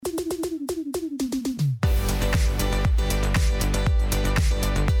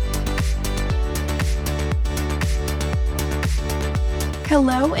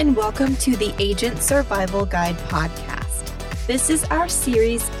Hello and welcome to the Agent Survival Guide podcast. This is our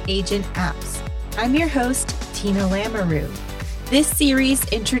series, Agent Apps. I'm your host, Tina Lamoureux. This series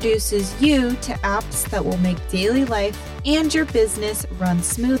introduces you to apps that will make daily life and your business run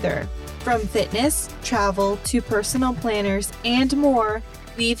smoother. From fitness, travel, to personal planners, and more,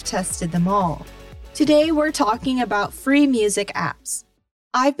 we've tested them all. Today, we're talking about free music apps.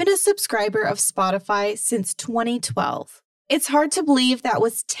 I've been a subscriber of Spotify since 2012. It's hard to believe that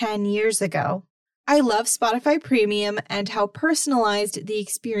was 10 years ago. I love Spotify Premium and how personalized the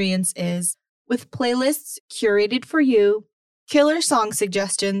experience is, with playlists curated for you, killer song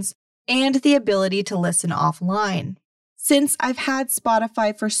suggestions, and the ability to listen offline. Since I've had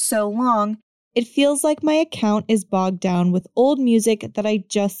Spotify for so long, it feels like my account is bogged down with old music that I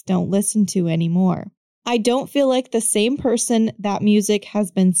just don't listen to anymore. I don't feel like the same person that music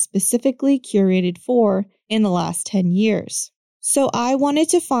has been specifically curated for in the last 10 years. So I wanted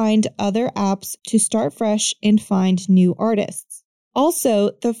to find other apps to start fresh and find new artists.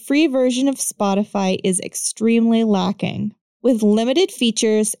 Also, the free version of Spotify is extremely lacking, with limited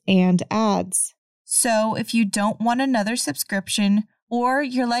features and ads. So if you don't want another subscription, or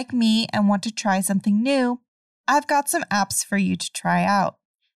you're like me and want to try something new, I've got some apps for you to try out.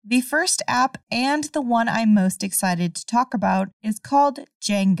 The first app, and the one I'm most excited to talk about, is called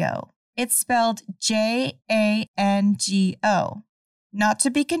Django. It's spelled Jango, not to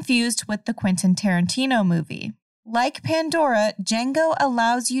be confused with the Quentin Tarantino movie. Like Pandora, Django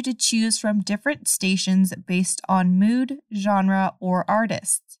allows you to choose from different stations based on mood, genre, or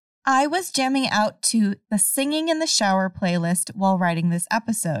artists. I was jamming out to the Singing in the Shower playlist while writing this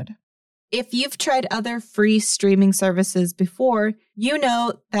episode. If you've tried other free streaming services before, you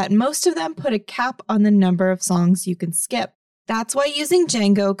know that most of them put a cap on the number of songs you can skip. That's why using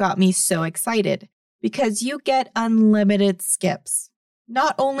Django got me so excited, because you get unlimited skips.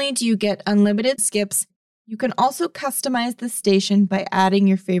 Not only do you get unlimited skips, you can also customize the station by adding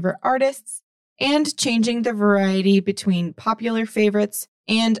your favorite artists and changing the variety between popular favorites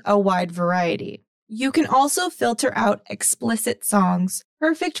and a wide variety. You can also filter out explicit songs,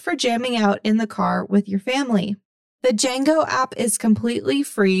 perfect for jamming out in the car with your family. The Django app is completely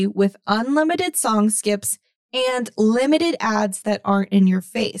free with unlimited song skips and limited ads that aren't in your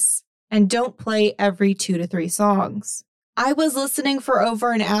face and don't play every 2 to 3 songs. I was listening for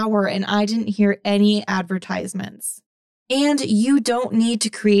over an hour and I didn't hear any advertisements. And you don't need to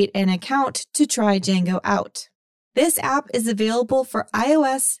create an account to try Django out. This app is available for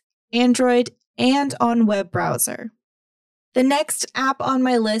iOS, Android, and on web browser. The next app on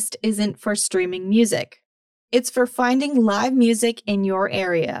my list isn't for streaming music. It's for finding live music in your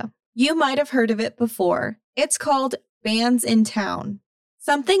area. You might have heard of it before. It's called Bandsintown.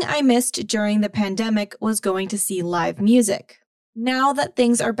 Something I missed during the pandemic was going to see live music. Now that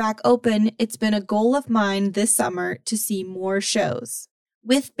things are back open, it's been a goal of mine this summer to see more shows.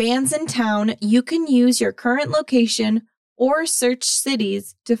 With Bandsintown, you can use your current location or search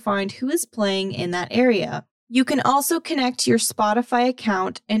cities to find who is playing in that area. You can also connect your Spotify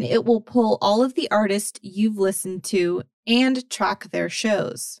account and it will pull all of the artists you've listened to and track their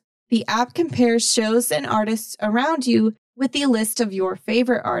shows. The app compares shows and artists around you with the list of your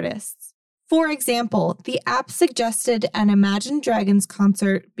favorite artists. For example, the app suggested an Imagine Dragons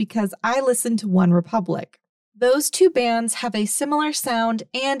concert because I listened to OneRepublic. Those two bands have a similar sound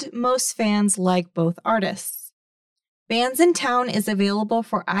and most fans like both artists. Bandsintown is available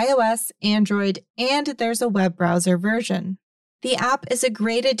for iOS, Android, and there's a web browser version. The app is a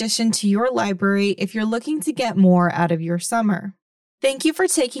great addition to your library if you're looking to get more out of your summer. Thank you for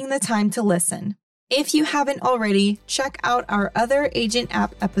taking the time to listen. If you haven't already, check out our other Agent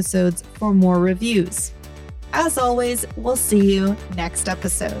App episodes for more reviews. As always, we'll see you next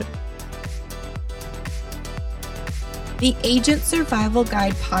episode. The Agent Survival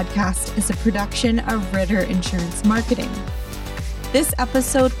Guide podcast is a production of Ritter Insurance Marketing. This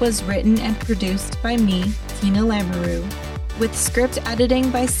episode was written and produced by me, Tina Lamoureux, with script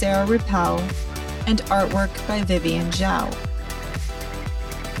editing by Sarah Rappel and artwork by Vivian Zhao.